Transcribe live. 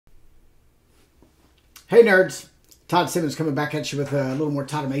Hey nerds, Todd Simmons coming back at you with a little more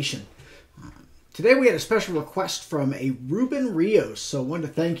Toddomation. Today we had a special request from a Ruben Rios, so I wanted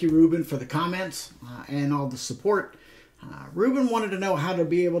to thank you, Ruben, for the comments and all the support. Ruben wanted to know how to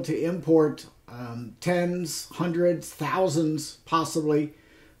be able to import tens, hundreds, thousands, possibly,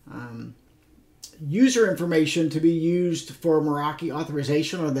 user information to be used for Meraki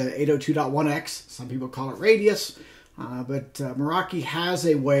authorization, or the 802.1x. Some people call it Radius, but Meraki has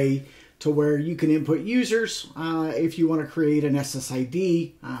a way to where you can input users if you want to create an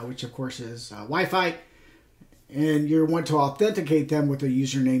SSID, which of course is Wi-Fi, and you want to authenticate them with a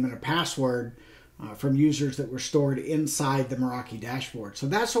username and a password from users that were stored inside the Meraki dashboard. So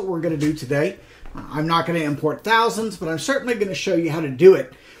that's what we're going to do today. I'm not going to import thousands, but I'm certainly going to show you how to do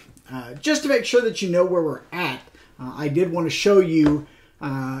it. Just to make sure that you know where we're at, I did want to show you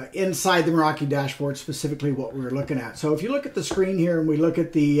inside the Meraki dashboard specifically what we were looking at. So if you look at the screen here and we look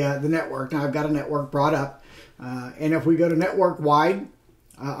at the network, now I've got a network brought up, and if we go to network wide,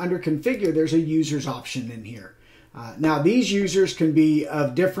 under configure, there's a users option in here. Now these users can be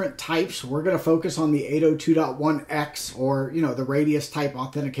of different types. We're going to focus on the 802.1x, or the radius type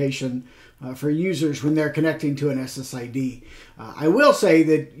authentication for users when they're connecting to an SSID. I will say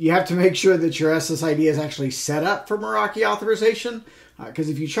that you have to make sure that your SSID is actually set up for Meraki authorization, because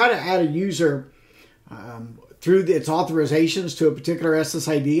if you try to add a user through its authorizations to a particular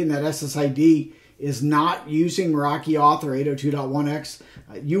SSID, and that SSID is not using Meraki Auth or 802.1x,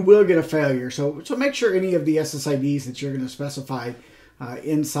 you will get a failure. So make sure any of the SSIDs that you're going to specify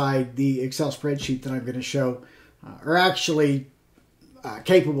inside the Excel spreadsheet that I'm going to show are actually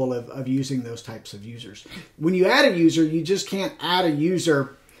capable of using those types of users. When you add a user, you just can't add a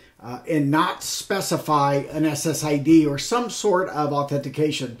user and not specify an SSID or some sort of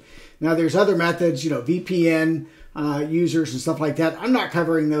authentication. Now there's other methods, VPN users and stuff like that. I'm not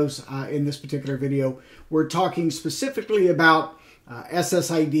covering those in this particular video. We're talking specifically about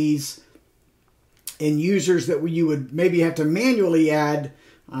SSIDs and users that you would maybe have to manually add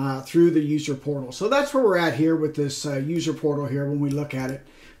through the user portal. So that's where we're at here with this user portal here when we look at it.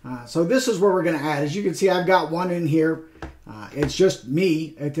 So this is where we're going to add. As you can see, I've got one in here. It's just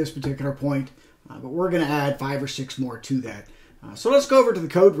me at this particular point, but we're going to add 5 or 6 more to that. So let's go over to the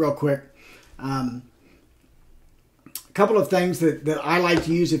code real quick. A couple of things that I like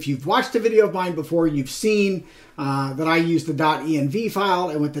to use. If you've watched a video of mine before, you've seen that I use the .env file,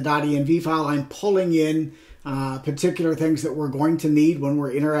 and with the .env file, I'm pulling in particular things that we're going to need when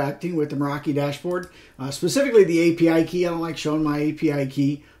we're interacting with the Meraki dashboard. Specifically the API key. I don't like showing my API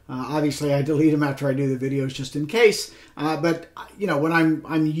key. Obviously, I delete them after I do the videos just in case. But when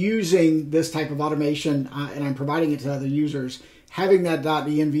I'm using this type of automation and I'm providing it to other users, having that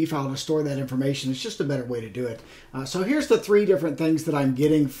 .env file to store that information is just a better way to do it. So here's the 3 different things that I'm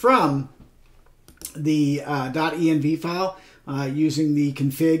getting from the .env file using the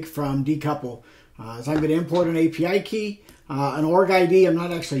config from decouple. So I'm going to import an API key, an org ID. I'm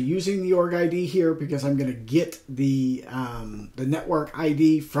not actually using the org ID here because I'm going to get the network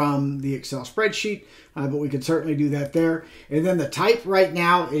ID from the Excel spreadsheet, but we could certainly do that there. And then the type right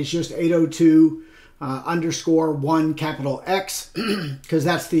now is just 802_1 capital X, because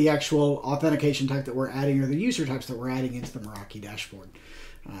that's the actual authentication type that we're adding, or the user types that we're adding into the Meraki dashboard.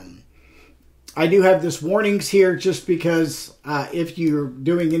 I do have this warnings here just because if you're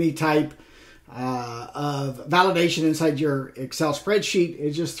doing any type of validation inside your Excel spreadsheet,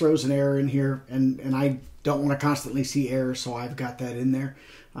 it just throws an error in here, and I don't want to constantly see errors, so I've got that in there.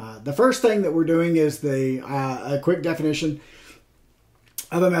 The first thing that we're doing is a quick definition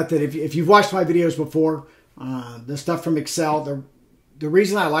of a method. If you've watched my videos before, the stuff from Excel, the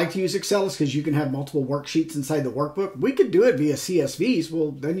reason I like to use Excel is because you can have multiple worksheets inside the workbook. We could do it via CSVs.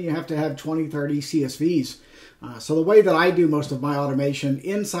 Well, then you have to have 20, 30 CSVs. So the way that I do most of my automation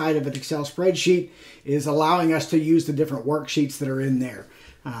inside of an Excel spreadsheet is allowing us to use the different worksheets that are in there.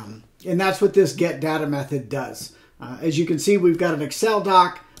 And that's what this get data method does. As you can see, we've got an Excel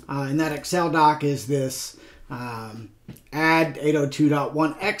doc, and that Excel doc is this add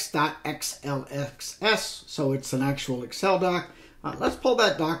 802.1x.xlxs. So it's an actual Excel doc. Let's pull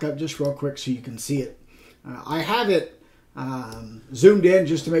that doc up just real quick so you can see it. I have it zoomed in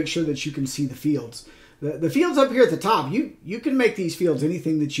just to make sure that you can see the fields. The fields up here at the top, you can make these fields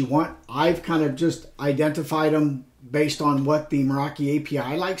anything that you want. I've kind of just identified them based on what the Meraki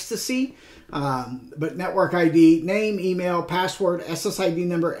API likes to see. But network ID, name, email, password, SSID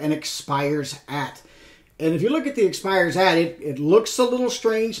number, and expires at. And if you look at the expires at, it looks a little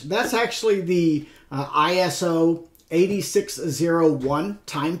strange. That's actually the ISO 8601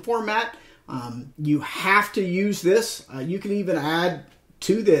 time format. You have to use this. You can even add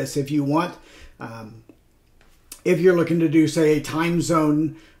to this if you want. if you're looking to do, say, a time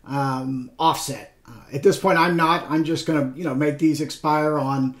zone offset. At this point, I'm not. I'm just going to, make these expire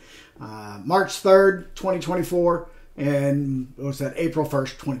on March 3rd, 2024, and what was that, April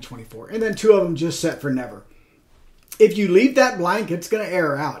 1st, 2024. And then 2 of them just set for never. If you leave that blank, it's going to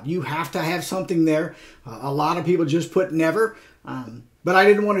error out. You have to have something there. A lot of people just put never. But I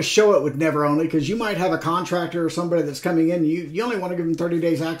didn't want to show it with never only, because you might have a contractor or somebody that's coming in. You only want to give them 30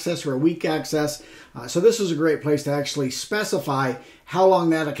 days access or a week access. So this is a great place to actually specify how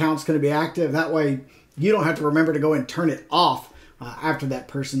long that account's going to be active. That way you don't have to remember to go and turn it off after that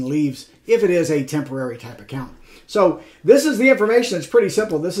person leaves, if it is a temporary type account. So this is the information. It's pretty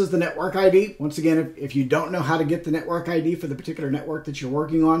simple. This is the network ID. Once again, if you don't know how to get the network ID for the particular network that you're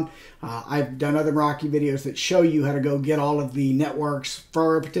working on, I've done other Meraki videos that show you how to go get all of the networks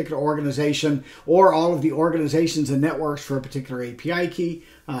for a particular organization, or all of the organizations and networks for a particular API key.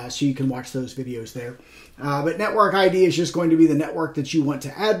 So you can watch those videos there. But network ID is just going to be the network that you want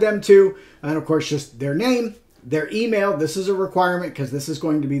to add them to. And of course, just their name, their email. This is a requirement because this is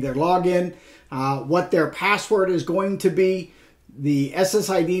going to be their login. What their password is going to be, the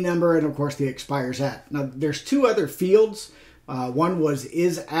SSID number, and of course the expires at. Now there's 2 other fields. One was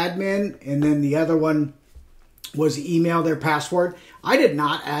is admin, and then the other one was email, their password. I did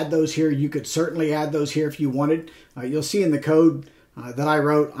not add those here. You could certainly add those here if you wanted. You'll see in the code that I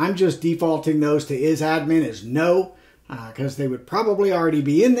wrote, I'm just defaulting those to is admin as no, because they would probably already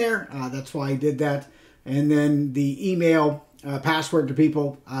be in there. That's why I did that. And then the email password to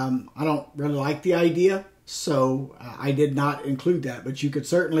people, I don't really like the idea, so I did not include that, but you could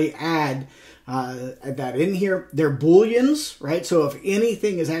certainly add that in here. They're booleans, right? So if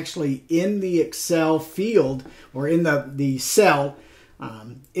anything is actually in the Excel field or in the cell,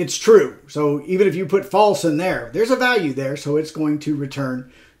 it's true. So even if you put false in there, there's a value there, so it's going to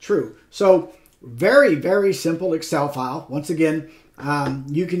return true. So very, very simple Excel file. Once again,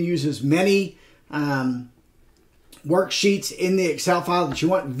 you can use as many worksheets in the Excel file that you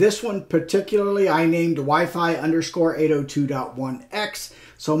want. This one particularly I named Wi-Fi _ 802.1x.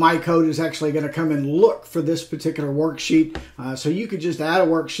 So my code is actually going to come and look for this particular worksheet. So you could just add a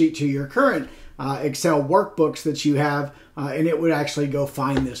worksheet to your current Excel workbooks that you have, and it would actually go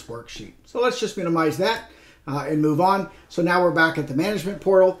find this worksheet. So let's just minimize that and move on. So now we're back at the management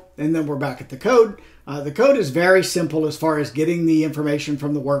portal, and then we're back at the code. The code is very simple as far as getting the information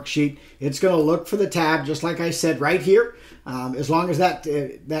from the worksheet. It's going to look for the tab, just like I said right here. As long as that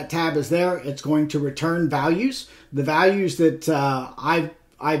tab is there, it's going to return values. The values that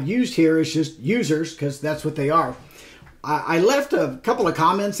I've used here is just users, because that's what they are. I left a couple of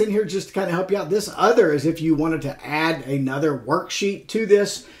comments in here just to kind of help you out. This other is if you wanted to add another worksheet to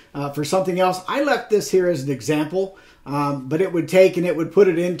this for something else. I left this here as an example. But it would take and it would put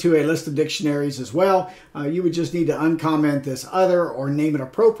it into a list of dictionaries as well. You would just need to uncomment this other or name it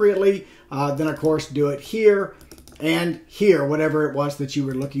appropriately. Then, of course, do it here and here, whatever it was that you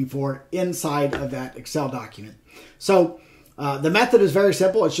were looking for inside of that Excel document. So the method is very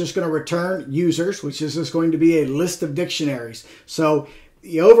simple. It's just going to return users, which is just going to be a list of dictionaries. So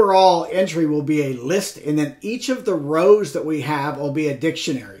the overall entry will be a list, and then each of the rows that we have will be a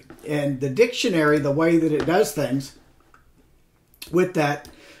dictionary. And the dictionary, the way that it does things with that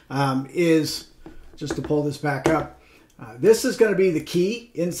is, just to pull this back up, this is going to be the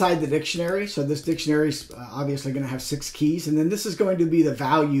key inside the dictionary. So this dictionary is obviously going to have 6 keys, and then this is going to be the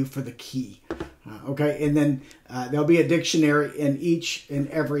value for the key. Okay, and then there'll be a dictionary in each and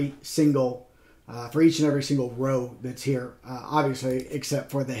every single for each and every single row that's here, obviously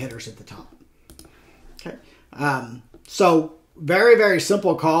except for the headers at the top. Okay, so very, very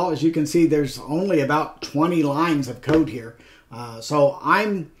simple call. As you can see, there's only about 20 lines of code here. So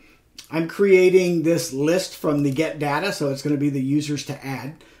I'm creating this list from the get data, so it's going to be the users to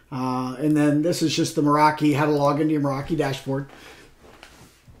add. And then this is just the Meraki, how to log into your Meraki dashboard.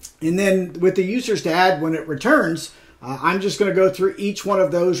 And then with the users to add, when it returns, I'm just going to go through each one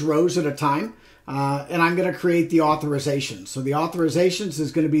of those rows at a time. And I'm going to create the authorizations. So the authorizations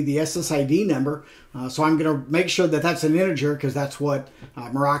is going to be the SSID number. So I'm going to make sure that that's an integer, because that's what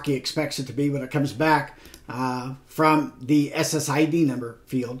Meraki expects it to be when it comes back from the SSID number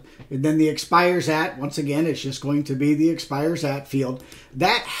field. And then the expires at, once again, it's just going to be the expires at field.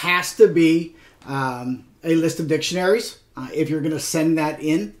 That has to be a list of dictionaries if you're going to send that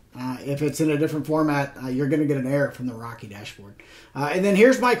in. If it's in a different format, you're going to get an error from the Meraki dashboard. And then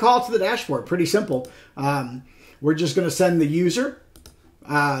here's my call to the dashboard. Pretty simple. We're just going to send the user,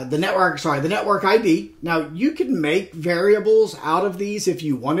 the network ID. Now, you can make variables out of these if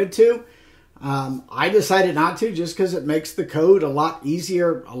you wanted to. I decided not to, just because it makes the code a lot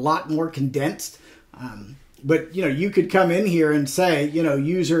easier, a lot more condensed. But, you could come in here and say,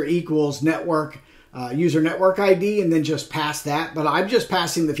 user equals network, user network ID, and then just pass that. But I'm just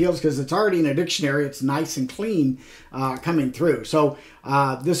passing the fields because it's already in a dictionary. It's nice and clean coming through. So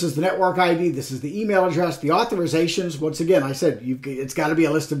this is the network ID. This is the email address. The authorizations, once again, I said it's got to be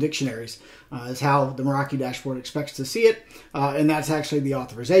a list of dictionaries. Is how the Meraki dashboard expects to see it. And that's actually the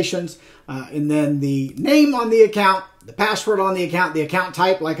authorizations. And then the name on the account, the password on the account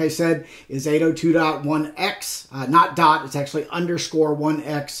type, like I said, is 802.1x, not dot, it's actually underscore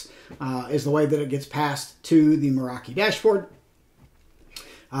 1x is the way that it gets passed to the Meraki dashboard.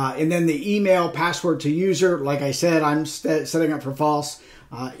 And then the email password to user, like I said, I'm setting up for false,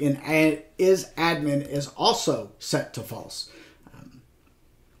 and is admin is also set to false.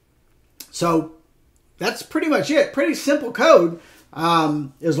 So that's pretty much it. Pretty simple code,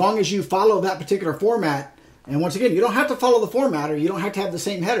 as long as you follow that particular format. And once again, you don't have to follow the format, or you don't have to have the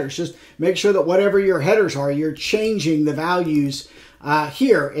same headers. Just make sure that whatever your headers are, you're changing the values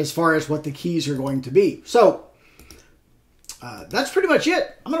here as far as what the keys are going to be. So that's pretty much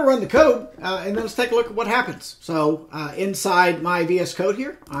it. I'm going to run the code, and then let's take a look at what happens. So inside my VS Code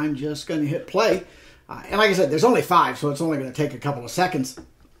here, I'm just going to hit play. And like I said, there's only 5, so it's only going to take a couple of seconds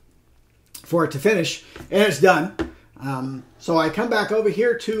for it to finish, and it's done. So I come back over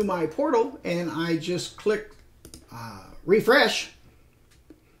here to my portal, and I just click refresh,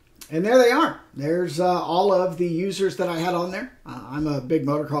 and there they are. There's all of the users that I had on there. I'm a big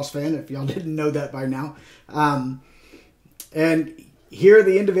motocross fan, if y'all didn't know that by now. And here are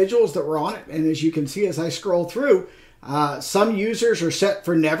the individuals that were on it, and as you can see as I scroll through, some users are set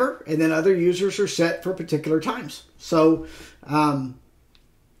for never, and then other users are set for particular times. So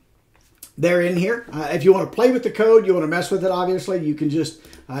they're in here. If you want to play with the code, you want to mess with it, obviously, you can just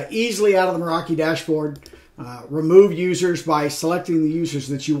easily out of the Meraki dashboard remove users by selecting the users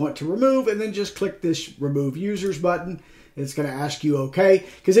that you want to remove, and then just click this remove users button. It's going to ask you okay,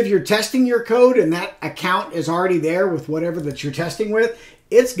 because if you're testing your code and that account is already there with whatever that you're testing with,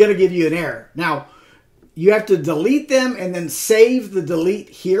 it's going to give you an error. Now, you have to delete them and then save the delete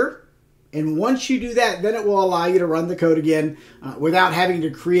here. And once you do that, then it will allow you to run the code again without having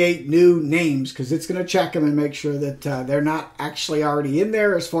to create new names, because it's going to check them and make sure that they're not actually already in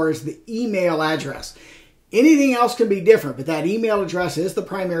there as far as the email address. Anything else can be different, but that email address is the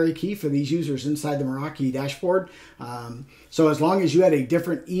primary key for these users inside the Meraki dashboard. So as long as you had a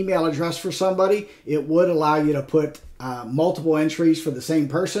different email address for somebody, it would allow you to put multiple entries for the same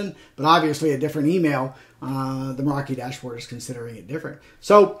person, but obviously a different email. The Meraki dashboard is considering it different.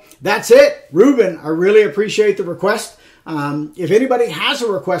 So that's it. Ruben, I really appreciate the request. If anybody has a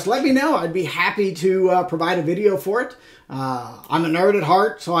request, let me know. I'd be happy to provide a video for it. I'm a nerd at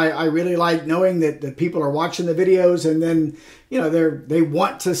heart, so I really like knowing that people are watching the videos, and then they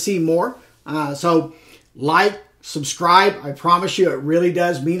want to see more. So like, subscribe. I promise you, it really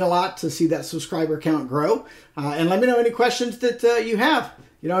does mean a lot to see that subscriber count grow. And let me know any questions that you have.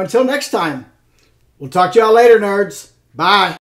 Until next time, we'll talk to y'all later, nerds. Bye.